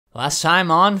Last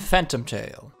time on Phantom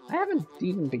Tale. I haven't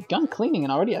even begun cleaning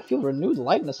and already I feel renewed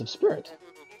lightness of spirit.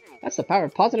 That's the power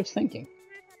of positive thinking.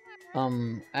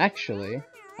 Actually,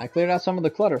 I cleared out some of the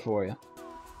clutter for you.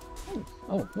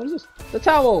 Oh, what is this? The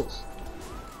towels!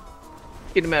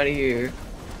 Get him out of here.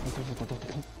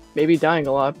 Maybe dying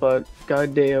a lot, but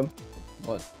goddamn.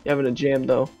 What? You having a jam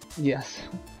though. Yes.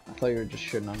 I thought you were just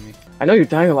shitting on me. I know you're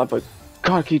dying a lot, but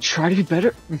God, can you try to be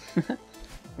better?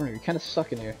 You kind of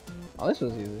suck in here. Oh, this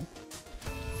was easy.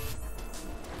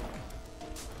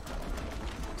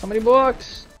 So many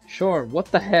books! Sure, what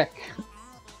the heck?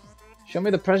 Show me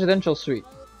the presidential suite.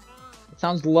 It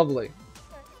sounds lovely.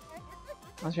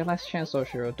 Now's your last chance,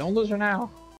 Oshiro. Don't lose her now.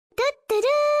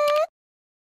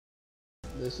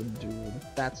 This dude.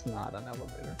 That's not an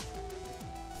elevator.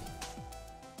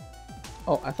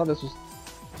 Oh, I thought this was...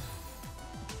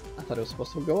 I thought it was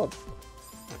supposed to go up.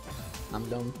 I'm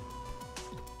dumb.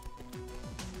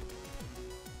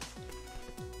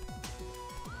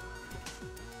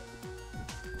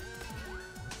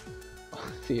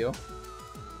 Theo.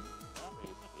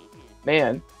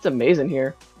 Man, it's amazing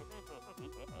here.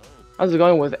 How's it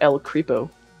going with El Creepo?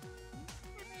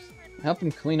 I helped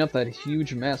him clean up that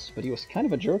huge mess, but he was kind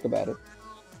of a jerk about it.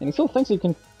 And he still thinks he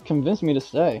can convince me to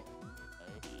stay.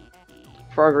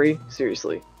 Froggery,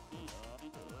 seriously.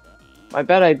 My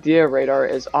bad idea radar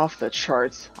is off the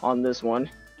charts on this one.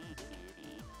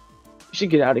 You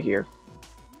should get out of here.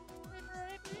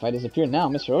 If I disappear now,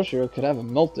 Mr. Oshiro could have a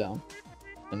meltdown.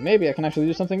 And maybe I can actually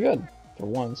do something good. For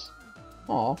once.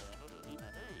 Aw.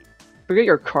 Forget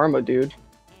your karma, dude.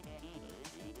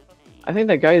 I think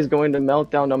that guy is going to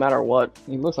melt down no matter what.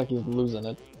 He looks like he's losing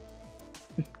it.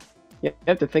 You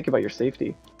have to think about your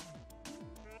safety.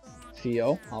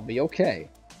 Theo, I'll be okay.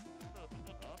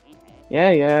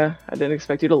 Yeah, I didn't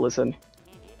expect you to listen.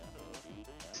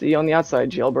 See you on the outside,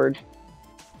 jailbird.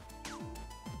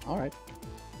 Alright.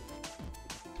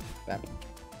 Back.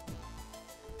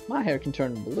 My hair can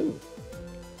turn blue.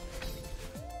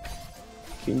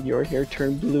 Can your hair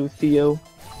turn blue, Theo?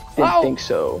 Didn't think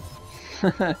so.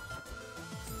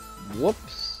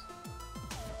 Whoops.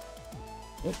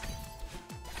 Whoop.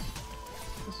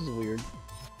 This is weird.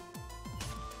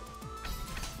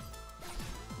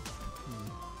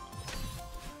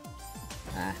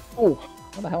 Ah. Oh!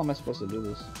 How the hell am I supposed to do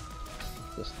this?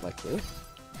 Just like this?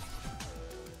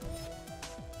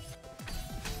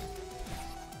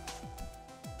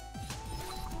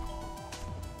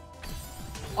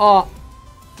 Oh!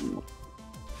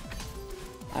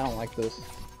 I don't like this.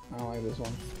 I don't like this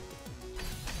one.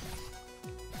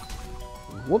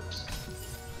 Whoops.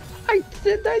 I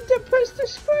did press the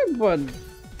square button.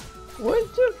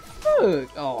 What the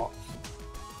fuck? Oh.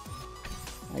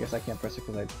 I guess I can't press it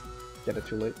because I get it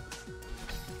too late.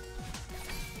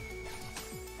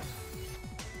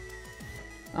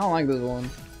 I don't like this one.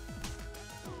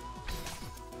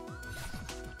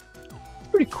 It's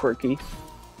pretty quirky.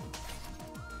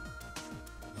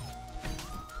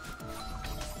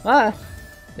 Ah!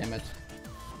 Damn it.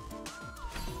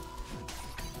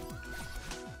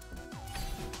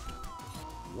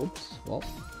 Whoops. Well.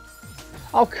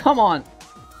 Oh, come on!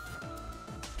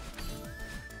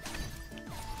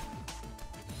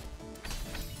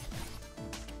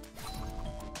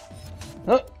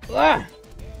 Ah!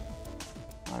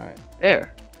 Alright.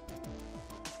 There.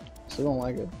 Still don't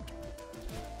like it.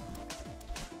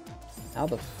 How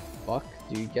the fuck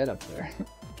do you get up there?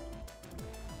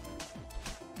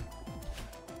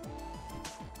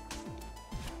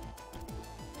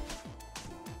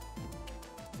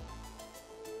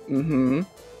 Mm-hmm.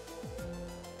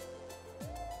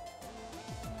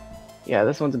 Yeah,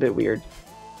 this one's a bit weird.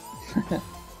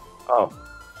 Oh.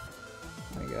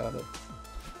 I got it.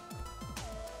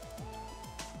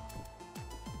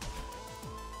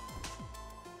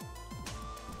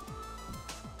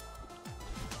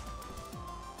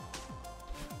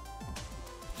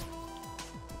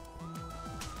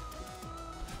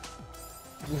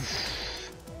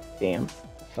 Damn.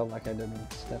 Felt like I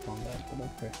didn't step on that,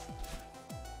 but okay.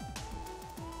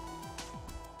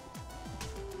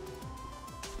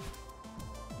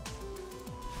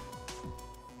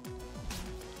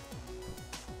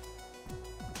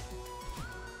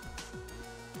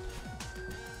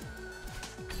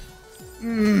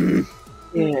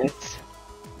 Yes.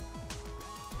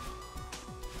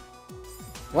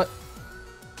 What?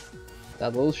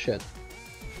 That little shit.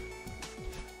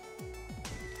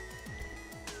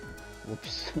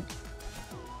 Whoops.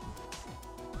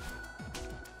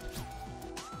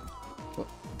 What?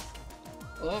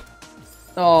 Oh.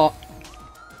 Oh.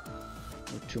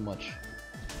 Too much.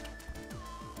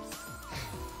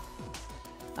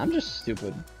 I'm just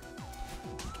stupid.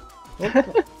 What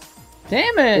the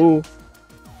Damn it! Ooh.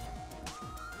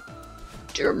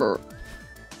 Jammer.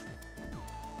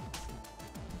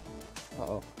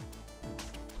 Uh-oh.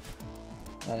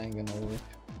 That ain't gonna work.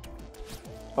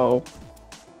 Oh.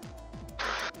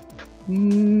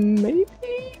 Maybe?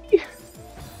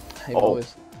 I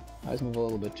always move a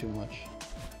little bit too much.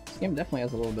 This game definitely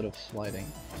has a little bit of sliding.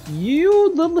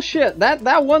 You little shit!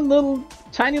 That one little,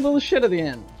 tiny little shit at the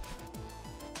end.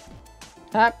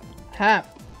 Hap, hap.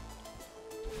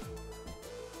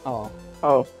 Oh.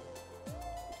 Oh.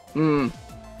 Hmm.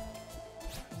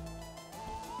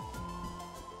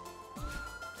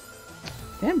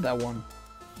 Damn that one.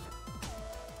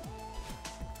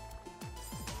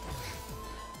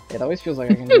 It always feels like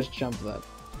I can just jump that.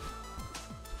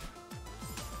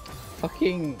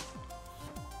 Fucking...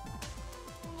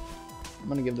 I'm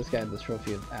gonna give this guy the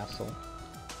trophy of asshole.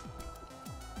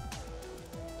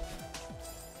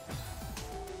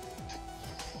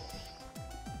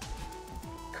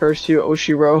 Curse you,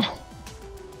 Oshiro.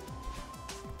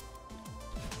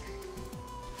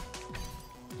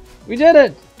 We did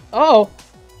it! Oh!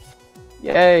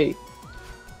 Yay!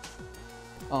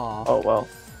 Aw. Oh well.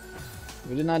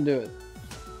 We did not do it.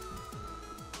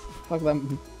 Fuck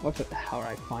them. Fuck it.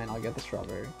 Alright, fine, I'll get the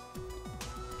strawberry.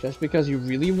 Just because you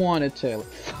really wanted to.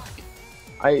 Fuck.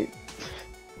 I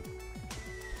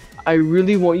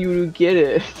really want you to get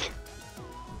it.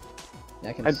 Yeah,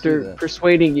 I can see After that.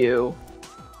 persuading you.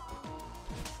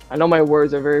 I know my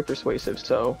words are very persuasive,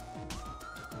 so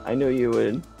I knew you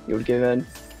would give in.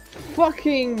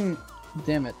 Fucking...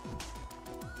 Damn it.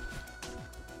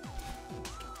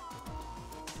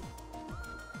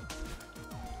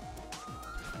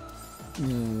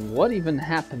 What even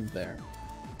happened there?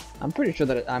 I'm pretty sure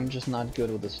that I'm just not good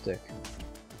with the stick.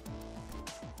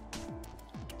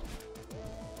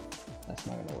 That's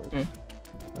not gonna work.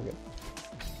 Okay.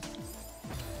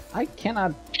 I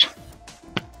cannot...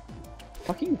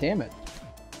 Fucking damn it.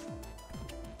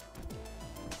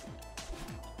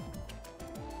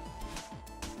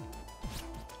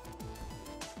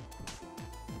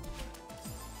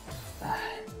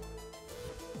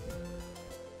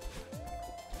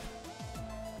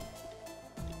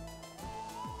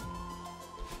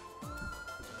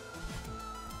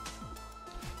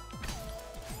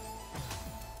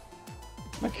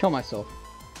 I'm gonna kill myself.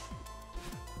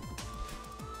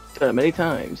 Done it many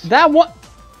times. That one.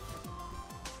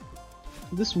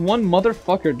 This one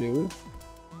motherfucker, dude.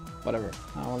 Whatever.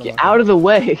 I don't wanna Get out of the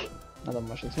way. Not that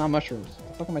much. It's not mushrooms. What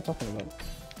the fuck am I talking about?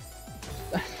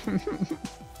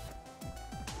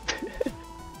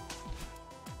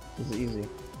 This is easy.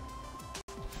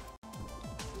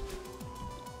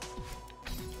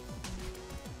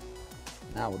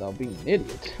 Now, without being an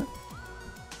idiot.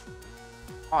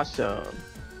 Awesome.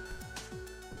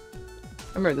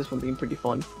 I remember this one being pretty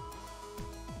fun.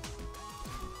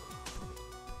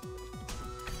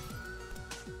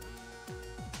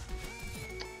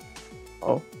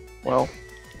 Oh, well.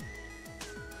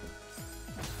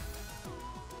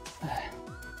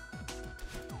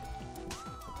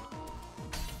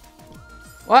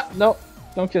 What? No,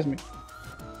 don't kiss me.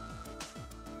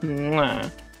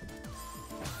 Mwah.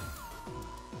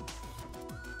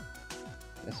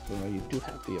 Yes, Bruno, you do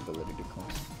have the ability to climb.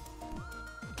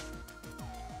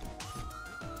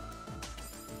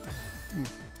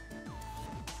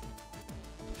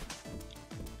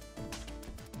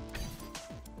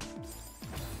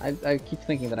 I keep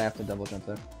thinking that I have to double jump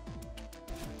there.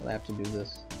 But I have to do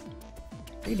this.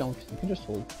 You don't. You can just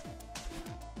hold.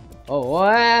 Oh,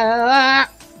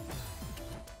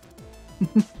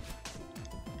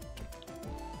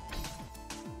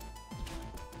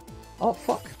 oh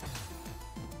fuck.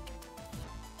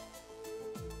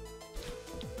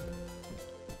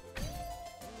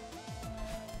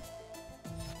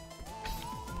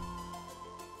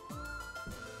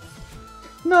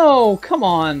 No, come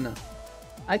on.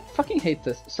 I fucking hate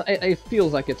this. So it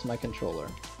feels like it's my controller.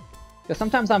 Because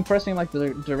sometimes I'm pressing like the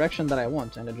direction that I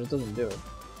want and it just doesn't do it.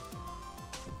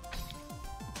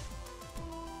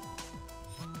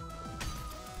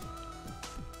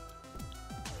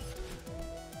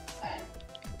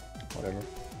 Whatever.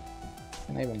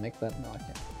 Can I even make that? No, I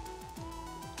can't.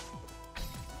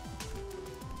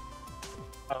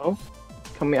 Oh.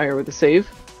 Coming out here with the save.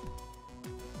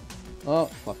 Oh,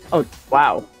 fuck. Oh,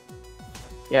 wow.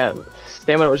 Yeah,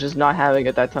 stamina was just not having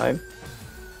it that time.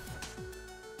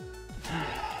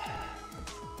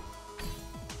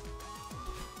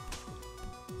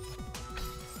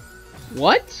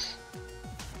 What?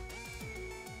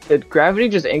 Did gravity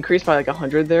just increase by like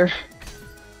 100 there?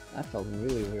 That felt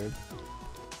really weird.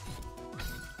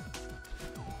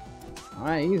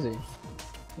 Alright, easy.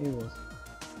 Easy.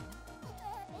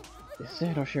 This is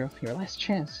it, Oshiro. Your last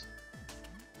chance.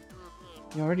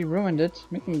 You already ruined it,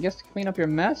 making a guest to clean up your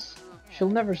mess? She'll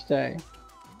never stay.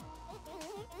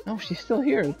 No, she's still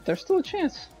here. There's still a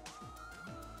chance.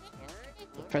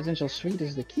 The presidential suite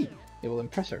is the key. It will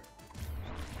impress her.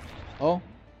 Oh.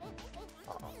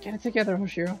 Get it together,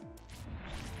 Oshiro.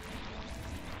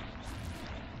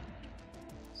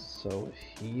 So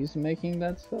he's making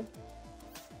that stuff?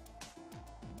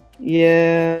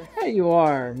 Yeah. There you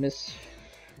are, Miss...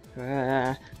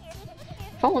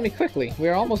 Follow me quickly. We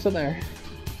are almost there.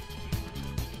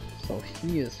 So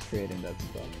he is creating that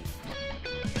stuff.